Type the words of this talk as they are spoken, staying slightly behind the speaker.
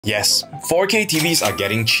Yes, 4K TVs are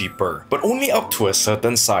getting cheaper, but only up to a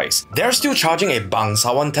certain size. They're still charging a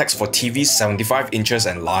bangsawan tax for TVs 75 inches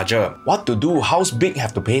and larger. What to do? How's big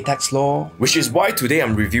have to pay tax law? Which is why today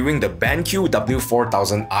I'm reviewing the Benq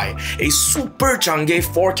W4000i, a super canggih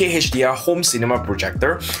 4K HDR home cinema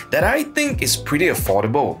projector that I think is pretty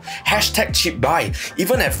affordable. Hashtag cheap buy,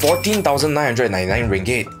 even at 14,999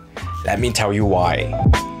 ringgit. Let me tell you why.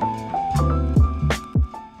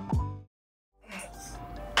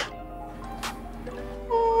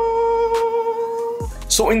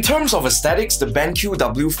 So in terms of aesthetics, the Benq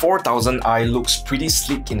W4000i looks pretty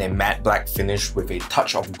sleek in a matte black finish with a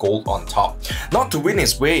touch of gold on top. Not to win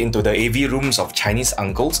its way into the AV rooms of Chinese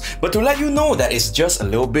uncles, but to let you know that it's just a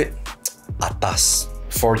little bit atas.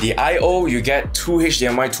 For the I/O, you get two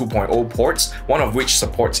HDMI 2.0 ports, one of which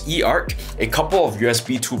supports eARC, a couple of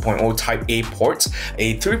USB 2.0 Type A ports,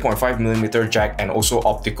 a 3.5mm jack and also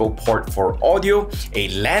optical port for audio, a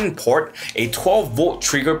LAN port, a 12-volt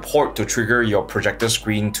trigger port to trigger your projector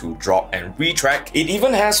screen to drop and retract. It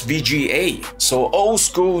even has VGA. So old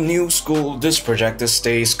school, new school, this projector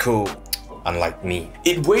stays cool. Unlike me.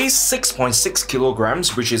 It weighs 6.6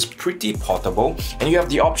 kilograms, which is pretty portable, and you have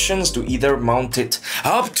the options to either mount it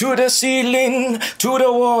up to the ceiling, to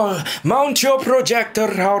the wall, mount your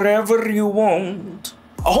projector however you want.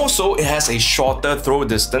 Also, it has a shorter throw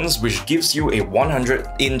distance, which gives you a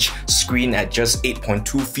 100-inch screen at just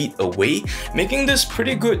 8.2 feet away, making this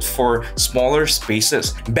pretty good for smaller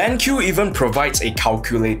spaces. Benq even provides a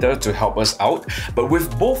calculator to help us out, but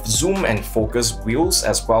with both zoom and focus wheels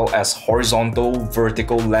as well as horizontal,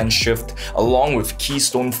 vertical lens shift along with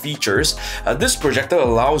keystone features, this projector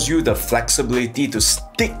allows you the flexibility to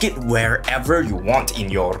stick it wherever you want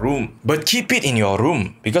in your room. But keep it in your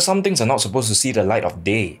room, because some things are not supposed to see the light of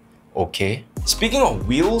day, okay? Speaking of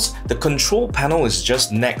wheels, the control panel is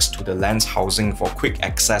just next to the lens housing for quick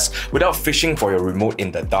access without fishing for your remote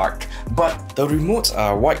in the dark. But the remotes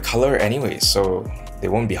are white color anyway, so they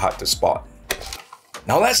won't be hard to spot.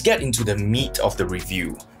 Now let's get into the meat of the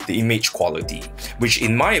review, the image quality, which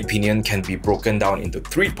in my opinion can be broken down into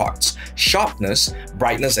three parts: sharpness,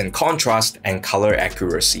 brightness and contrast, and color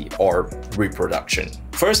accuracy or reproduction.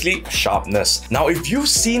 Firstly, sharpness. Now, if you've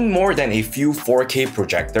seen more than a few 4K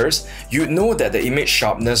projectors, you'd know that the image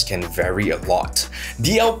sharpness can vary a lot.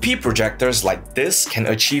 DLP projectors like this can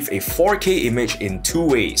achieve a 4K image in two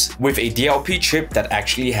ways, with a DLP chip that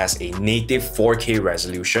actually has a native 4K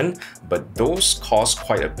resolution, but those cost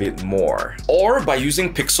quite a bit more. Or by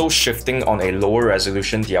using pixel shifting on a lower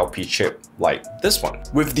resolution DLP chip, like this one.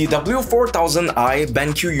 With the W4000i,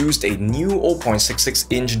 Benq used a new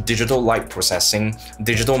 0.66-inch digital light processing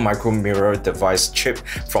digital micro mirror device chip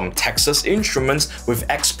from Texas Instruments with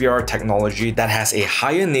XPR technology that has a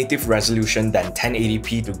higher native resolution than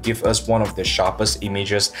 1080p to give us one of the sharpest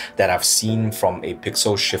images that I've seen from a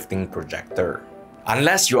pixel shifting projector.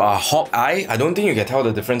 Unless you are Hawkeye, I don't think you can tell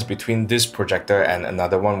the difference between this projector and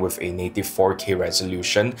another one with a native 4K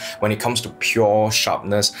resolution when it comes to pure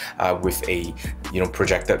sharpness with a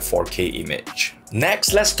projected 4K image.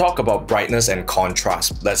 Next, let's talk about brightness and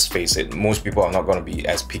contrast. Let's face it, most people are not going to be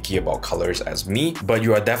as picky about colors as me, but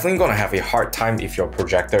you are definitely going to have a hard time if your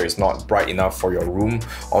projector is not bright enough for your room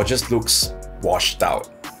or just looks washed out.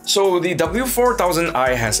 So the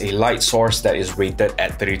W4000i has a light source that is rated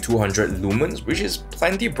at 3200 lumens, which is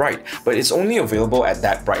plenty bright, but it's only available at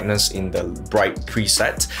that brightness in the bright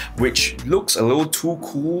preset, which looks a little too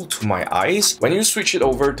cool to my eyes. When you switch it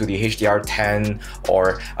over to the HDR10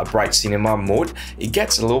 or a bright cinema mode, it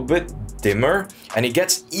gets a little bit dimmer, and it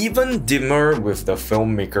gets even dimmer with the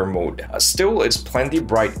filmmaker mode. Still, it's plenty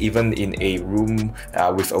bright even in a room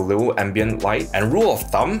with a little ambient light. And rule of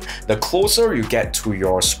thumb, the closer you get to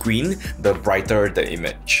your screen, the brighter the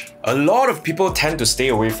image. A lot of people tend to stay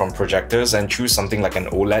away from projectors and choose something like an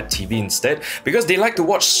OLED TV instead because they like to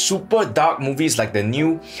watch super dark movies like the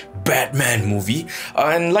new Batman movie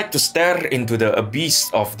and like to stare into the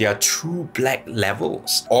abyss of their true black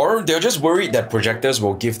levels. Or they're just worried that projectors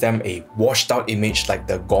will give them a washed out image like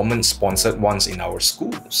the government-sponsored ones in our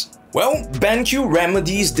schools. Well, Benq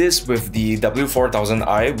remedies this with the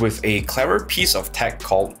W4000i with a clever piece of tech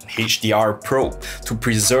called HDR Pro to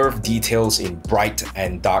preserve details in bright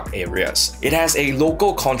and dark areas. It has a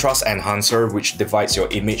local contrast enhancer which divides your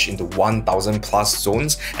image into 1000 plus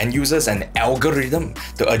zones and uses an algorithm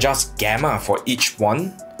to adjust gamma for each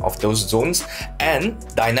one of those zones, and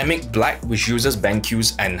dynamic black, which uses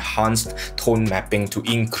Benq's enhanced tone mapping to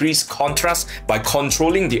increase contrast by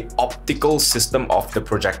controlling the optical system of the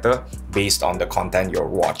projector based on the content you're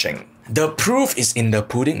watching. The proof is in the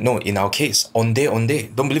pudding. No, in our case, onde.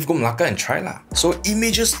 Don't believe, go Melaka and try lah. So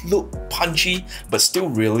images look punchy but still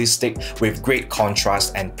realistic with great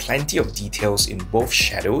contrast and plenty of details in both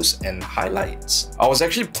shadows and highlights. I was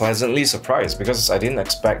actually pleasantly surprised because I didn't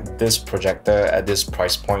expect this projector at this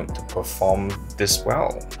price point to perform this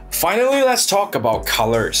well. Finally, let's talk about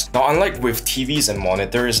colors. Now, unlike with TVs and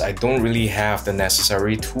monitors, I don't really have the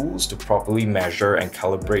necessary tools to properly measure and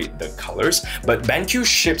calibrate the colors, but BenQ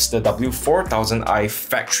ships the W4000i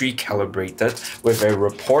factory calibrated with a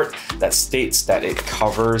report that states that it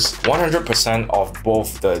covers 100% of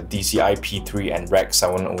both the DCI P3 and Rec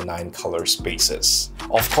 709 color spaces.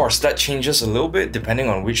 Of course, that changes a little bit depending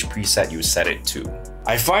on which preset you set it to.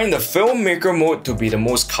 I find the filmmaker mode to be the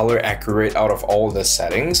most color accurate out of all the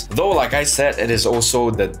settings, though like I said, it is also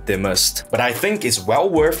the dimmest. But I think it's well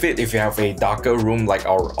worth it if you have a darker room like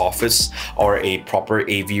our office or a proper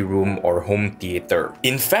AV room or home theater.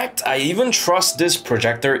 In fact, I even trust this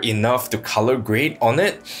projector enough to color grade on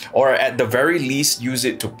it, or at the very least use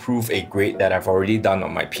it to prove a grade that I've already done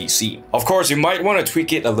on my PC. Of course, you might want to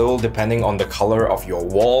tweak it a little depending on the color of your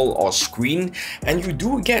wall or screen, and you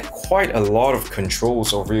do get quite a lot of control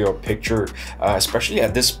over your picture, especially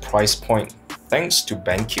at this price point, thanks to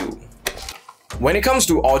BenQ. When it comes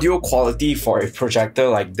to audio quality for a projector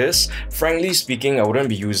like this, frankly speaking, I wouldn't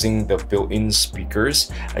be using the built-in speakers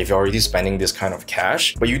if you're already spending this kind of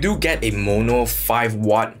cash, but you do get a mono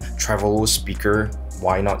 5-watt Trevolo speaker.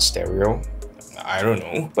 Why not stereo? I don't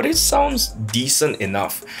know, but it sounds decent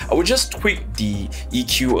enough. I would just tweak the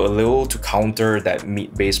EQ a little to counter that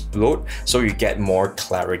mid-bass bloat so you get more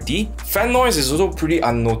clarity. Fan noise is also pretty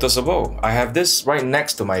unnoticeable. I have this right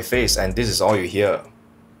next to my face and this is all you hear.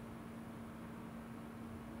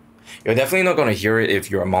 You're definitely not gonna hear it if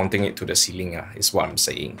you're mounting it to the ceiling, is what I'm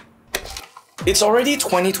saying. It's already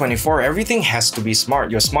 2024, everything has to be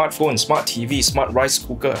smart. Your smartphone, smart TV, smart rice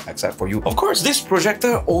cooker, except for you. Of course, this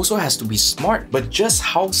projector also has to be smart, but just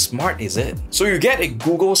how smart is it? So you get a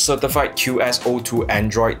Google certified QSO2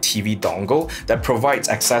 Android TV dongle that provides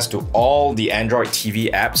access to all the Android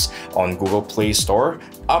TV apps on Google Play Store,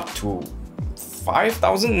 up to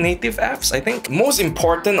 5,000 native apps, I think. Most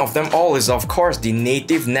important of them all is of course the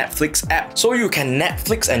native Netflix app. So you can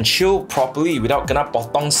Netflix and chill properly without kena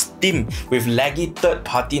potong steam with laggy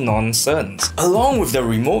third-party nonsense. Along with the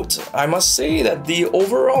remote, I must say that the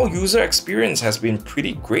overall user experience has been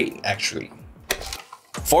pretty great actually.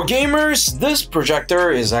 For gamers, this projector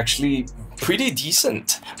is actually pretty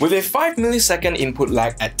decent. With a 5 millisecond input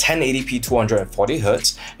lag at 1080p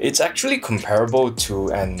 240Hz, it's actually comparable to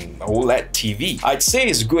an OLED TV. I'd say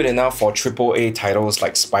it's good enough for AAA titles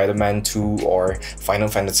like Spider-Man 2 or Final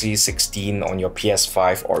Fantasy 16 on your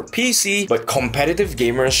PS5 or PC, but competitive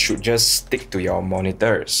gamers should just stick to your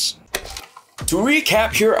monitors. To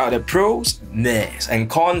recap, here are the pros, and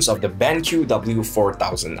cons of the BenQ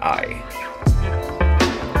W4000i.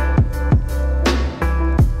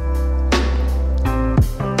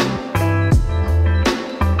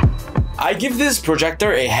 I give this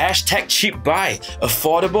projector a hashtag cheap buy,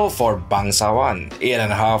 affordable for bangsawan,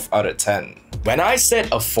 8.5 out of 10. When I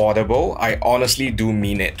said affordable, I honestly do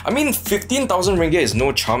mean it. I mean, 15,000 ringgit is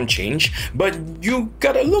no chump change, but you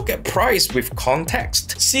gotta look at price with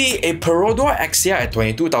context. See, a Perodua Axia at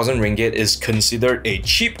 22,000 ringgit is considered a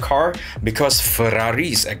cheap car because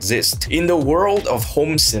Ferraris exist. In the world of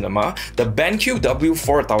home cinema, the BenQ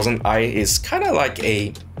W4000i is kinda like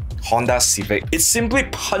a Honda Civic. It simply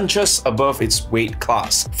punches above its weight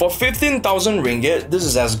class. For 15,000 ringgit, this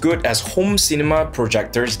is as good as home cinema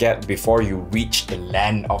projectors get before you reach the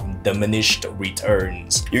land of diminished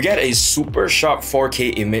returns. You get a super sharp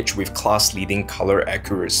 4K image with class-leading color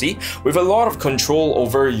accuracy, with a lot of control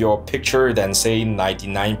over your picture than say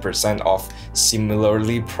 99% of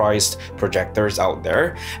similarly priced projectors out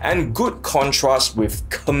there, and good contrast with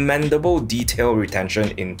commendable detail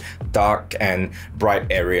retention in dark and bright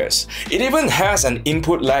areas. It even has an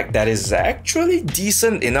input lag that is actually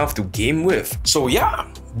decent enough to game with. So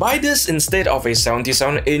yeah, buy this instead of a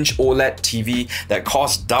 77-inch OLED TV that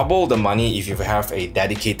costs double the money if you have a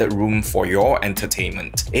dedicated room for your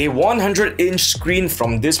entertainment. A 100-inch screen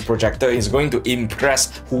from this projector is going to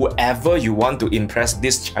impress whoever you want to impress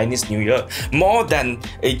this Chinese New Year more than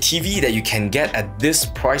a TV that you can get at this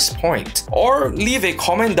price point. Or leave a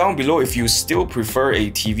comment down below if you still prefer a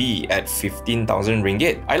TV at 15,000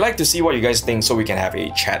 ringgit. I'd like to see what you guys think so we can have a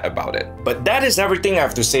chat about it. But that is everything I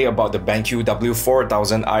have to say about the BenQ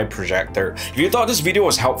W4000 W4000i projector. If you thought this video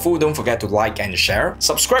was helpful, don't forget to like and share.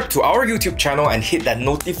 Subscribe to our YouTube channel and hit that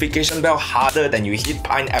notification bell harder than you hit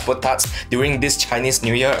pineapple tarts during this Chinese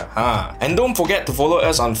New Year, huh? And don't forget to follow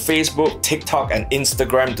us on Facebook, TikTok and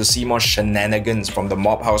Instagram to see more shenanigans from the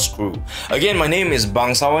Mob House crew. Again, my name is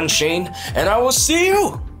Bangsawan Shane, and I will see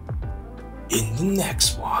you in the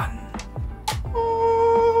next one.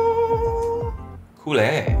 Cool,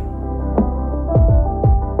 eh?